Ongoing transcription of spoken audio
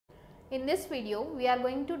In this video, we are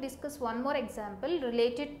going to discuss one more example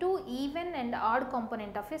related to even and odd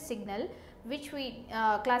component of a signal, which we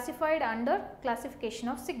classified under classification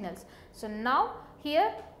of signals. So, now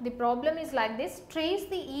here the problem is like this: trace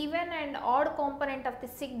the even and odd component of the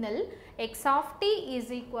signal x of t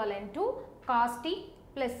is equivalent to cos t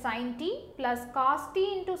plus sin t plus cos t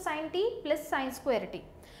into sin t plus sin square t.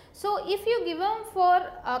 So, if you given for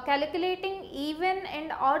calculating even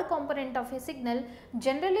and odd component of a signal,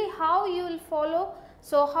 generally how you will follow?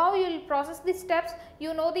 So, how you will process the steps?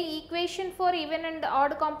 You know the equation for even and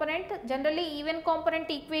odd component. Generally, even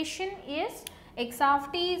component equation is x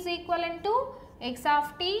of t is equivalent to x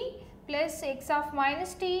of t plus x of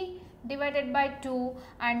minus t divided by 2,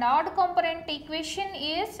 and odd component equation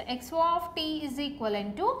is x of t is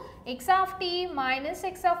equivalent to x of t minus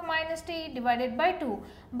x of minus t divided by 2.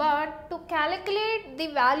 But to calculate the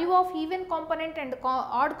value of even component and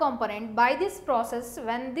odd component by this process,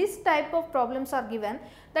 when this type of problems are given,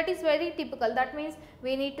 that is very typical. That means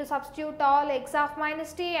we need to substitute all x of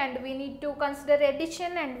minus t and we need to consider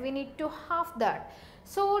addition and we need to half that.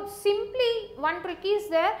 So, simply one trick is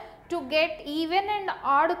there to get even and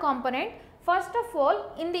odd component. First of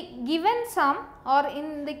all, in the given sum or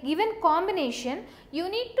in the given combination, you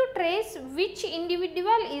need to trace which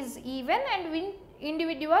individual is even and which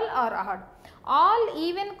individual are odd. All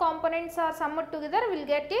even components are summed together, will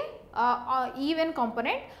get a even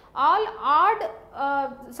component. All odd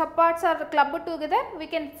subparts are clubbed together, we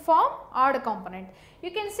can form odd component.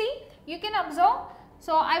 You can see, you can observe.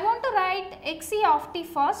 So, I want to write xe of t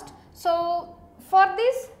first. So, for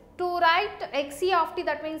this, to write xe of t,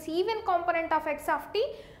 that means even component of x of t,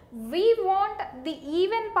 we want the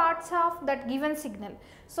even parts of that given signal.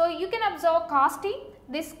 So, you can observe cos t.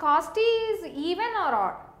 This cos t is even or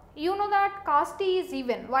odd? You know that cos t is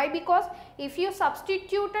even. Why? Because if you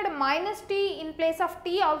substituted minus t in place of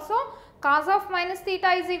t also, cos of minus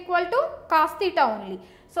theta is equal to cos theta only.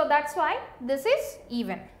 So, that is why this is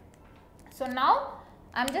even. So, now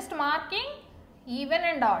I am just marking even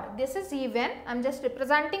and odd. This is even, I am just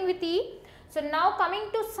representing with E. So, now coming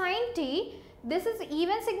to sin t, this is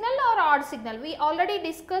even signal or odd signal. We already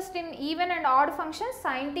discussed in even and odd functions,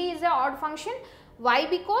 sin t is a odd function. Why?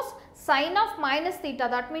 Because sin of minus theta,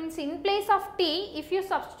 that means in place of t, if you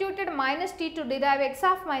substituted minus t to derive x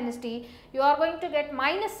of minus t, you are going to get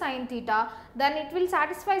minus sin theta, then it will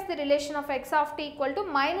satisfy the relation of x of t equal to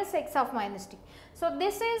minus x of minus t. So,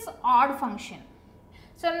 this is odd function.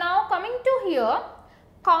 So, now coming to here,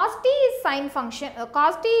 cos t is sin function,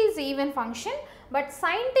 cos t is even function, but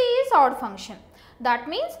sin t is odd function. That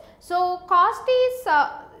means, so cos t is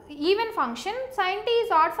even function, sin t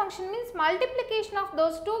is odd function, means multiplication of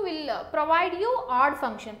those two will provide you odd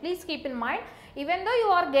function. Please keep in mind, even though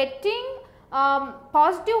you are getting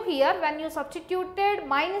positive here, when you substituted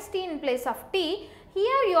minus t in place of t,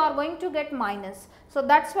 here you are going to get minus. So,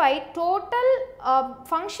 that is why total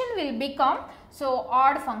function will become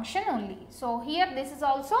odd function only. So, here this is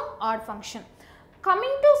also odd function.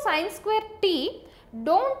 Coming to sin square t, do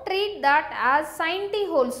not treat that as sin t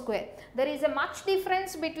whole square. There is a much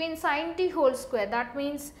difference between sin t whole square. That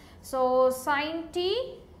means, so sin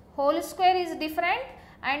t whole square is different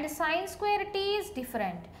and sin square t is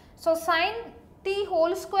different. So, sin t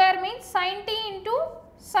whole square means sin t into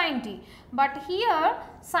sin t, but here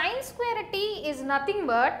sin square t is nothing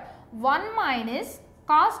but 1 minus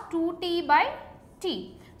cos 2t by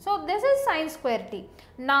t. So, this is sin square t.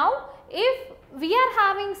 Now, if we are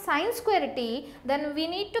having sin square t, then we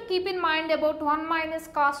need to keep in mind about 1 minus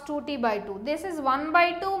cos 2t by 2. This is 1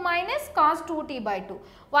 by 2 minus cos 2t by 2.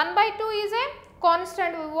 1 by 2 is a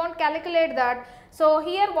constant, we won't calculate that. So,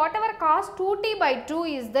 here whatever cos 2t by 2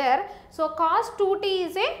 is there, so cos 2t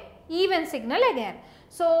is a even signal again.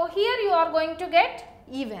 So, here you are going to get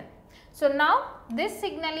even. So, now this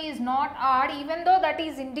signal is not odd, even though that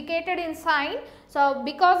is indicated in sign. So,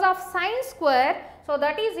 because of sin square, so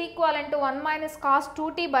that is equivalent to 1 minus cos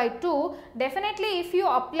 2t by 2. Definitely, if you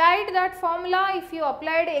applied that formula, if you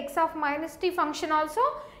applied x of minus t function also,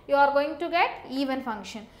 you are going to get even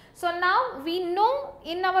function. So, now we know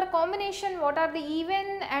in our combination what are the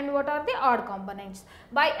even and what are the odd components.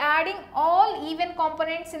 By adding all even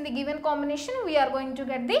components in the given combination, we are going to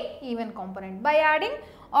get the even component. By adding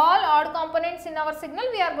all odd components in our signal,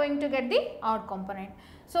 we are going to get the odd component.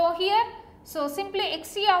 So, here, so simply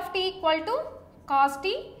xe of t equal to cos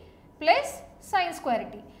t plus sin square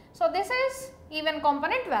t. So, this is even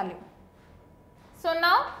component value. So,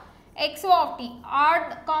 now xo of t,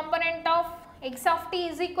 odd component of x of t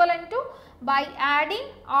is equivalent to, by adding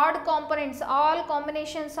odd components, all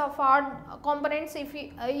combinations of odd components, if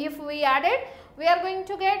we added, we are going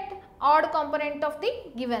to get odd component of the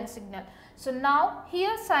given signal. So now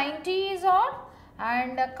here sin t is odd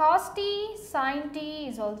and cos t sin t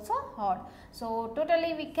is also odd. So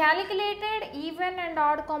totally we calculated even and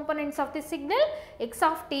odd components of the signal x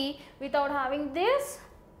of t without having this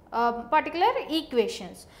particular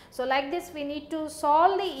equations. So like this we need to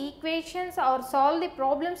solve the equations or solve the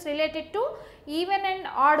problems related to even and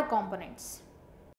odd components.